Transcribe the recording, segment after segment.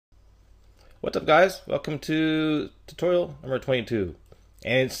What's up, guys? Welcome to tutorial number 22,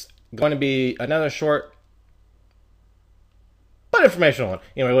 and it's going to be another short but informational one.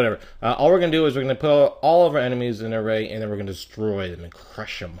 Anyway, whatever. All we're going to do is we're going to put all of our enemies in an array, and then we're going to destroy them and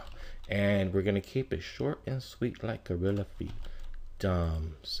crush them. And we're going to keep it short and sweet like gorilla feet.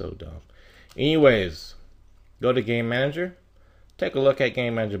 Dumb. So dumb. Anyways, go to Game Manager. Take a look at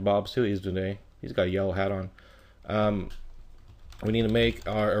Game Manager Bob's too. He's got a yellow hat on. We need to make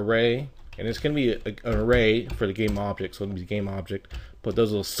our array. And it's going to be an array for the game object, so it's going to be game object. Put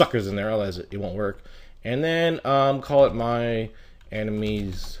those little suckers in there, otherwise it won't work. And then call it my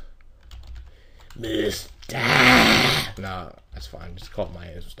enemies. Nah, that's fine. Just call it my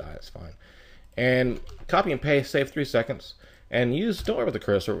enemies. That's fine. And copy and paste. Save 3 seconds. And don't worry about the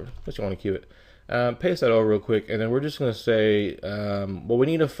cursor. Unless you want to cue it. Paste that over real quick, and then we're just going to say, well, we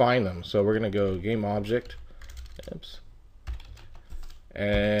need to find them. So we're going to go game object. Oops.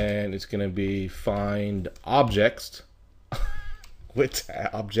 And it's going to be find objects with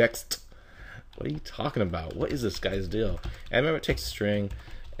objects. What are you talking about? What is this guy's deal? And remember, it takes a string,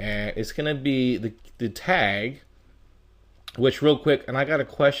 and it's going to be the tag, which real quick, and I got a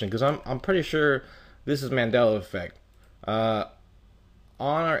question, because I'm pretty sure this is Mandela effect. On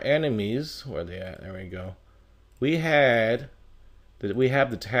our enemies, where are they at? There we go. We have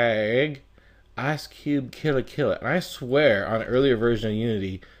the tag Ice Cube Killer. And I swear on an earlier version of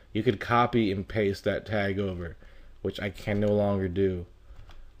Unity you could copy and paste that tag over, which I can no longer do,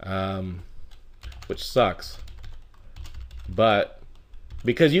 which sucks. But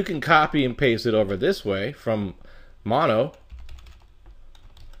because you can copy and paste it over this way from mono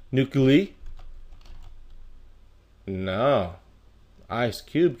nuclei, no, Ice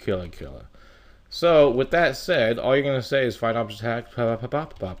Cube Killer. So with that said, all you're gonna say is find object tag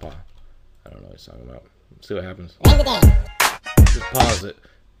I don't know what he's talking about. Let's see what happens. Just pause it.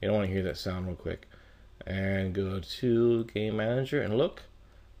 You don't want to hear that sound real quick. And go to Game Manager and look.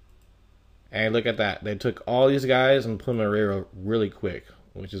 And look at that. They took all these guys and put them in an array really quick,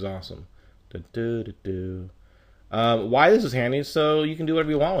 which is awesome. Why this is handy, so you can do whatever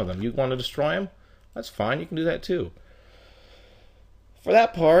you want with them. You want to destroy them? That's fine. You can do that too. For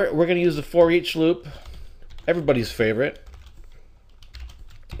that part, we're going to use the foreach loop. Everybody's favorite.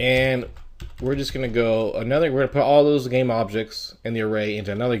 And we're just going to go we're going to put all those game objects in the array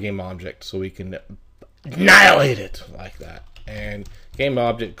into another game object so we can annihilate it like that. And game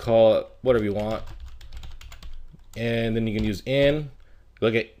object, call it whatever you want. And then you can use in.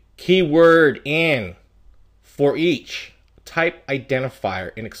 Look at keyword in for each type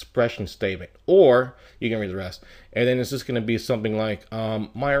identifier in expression statement. Or you can read the rest. And then it's just going to be something like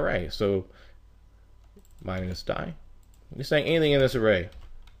my array. So minus die. You're saying anything in this array.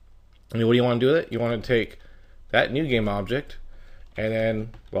 I mean, what do you want to do with it? You want to take that new game object, and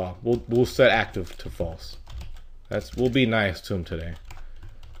then, well, we'll set active to false. We'll be nice to him today.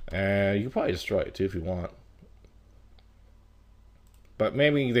 And you can probably destroy it too if you want. But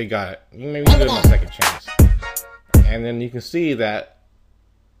maybe they got it. Maybe you give them a second chance. And then you can see that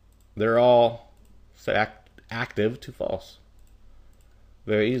they're all set active to false.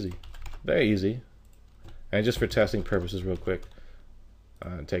 Very easy. Very easy. And just for testing purposes real quick.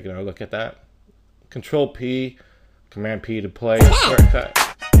 Take another look at that. Control P, Command P to play, shortcut,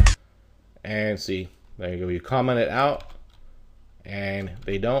 and see. There you go. You comment it out, and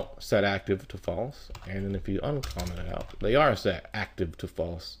they don't set active to false. And then if you uncomment it out, they are set active to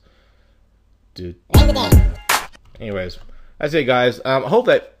false. Anyways, that's it, guys. I hope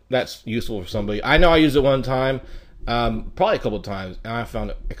that's useful for somebody. I know I used it one time, probably a couple of times, and I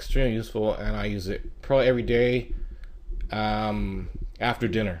found it extremely useful, and I use it probably every day. After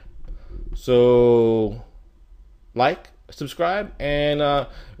dinner. So like, subscribe, and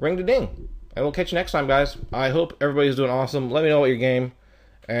ring the ding. And we'll catch you next time, guys. I hope everybody's doing awesome. Let me know what your game,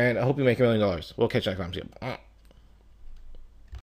 and I hope you make $1 million. We'll catch you next time. See ya.